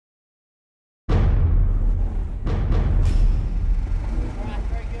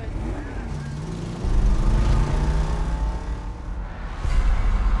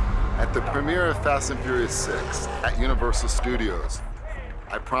premiere of Fast and Furious 6 at Universal Studios,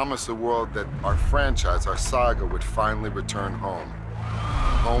 I promised the world that our franchise, our saga, would finally return home.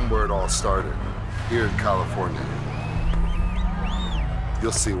 Home where it all started, here in California.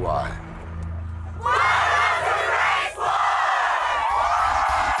 You'll see why.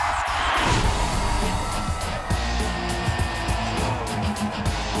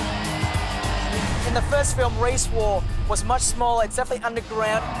 In the first film, Race War was much smaller. It's definitely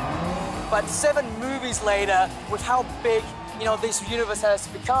underground. But 7 movies later, with how big, this universe has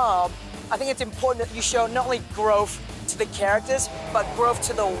become, I think it's important that you show not only growth to the characters, but growth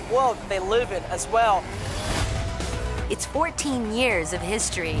to the world that they live in as well. It's 14 years of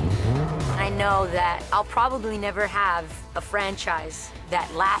history. I know that I'll probably never have a franchise that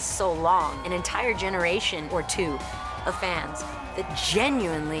lasts so long, an entire generation or two of fans that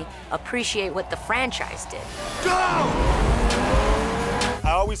genuinely appreciate what the franchise did. Go!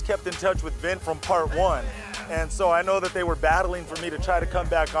 I always kept in touch with Vin from part 1, and so I know that they were battling for me to try to come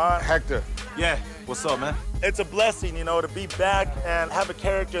back on. Hector. Yeah, what's up, man? It's a blessing, to be back and have a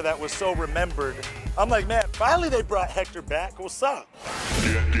character that was so remembered. I'm like, man, finally they brought Hector back. What's up?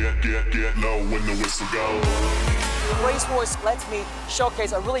 Get low when the whistle goes. Race Wars lets me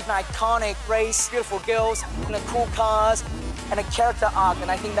showcase a really iconic race, beautiful girls, cool cars, and a character arc, and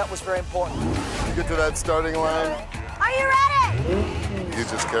I think that was very important. You get to that starting line, Are you ready? you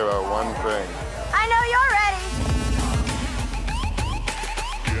just care about one thing. I know you're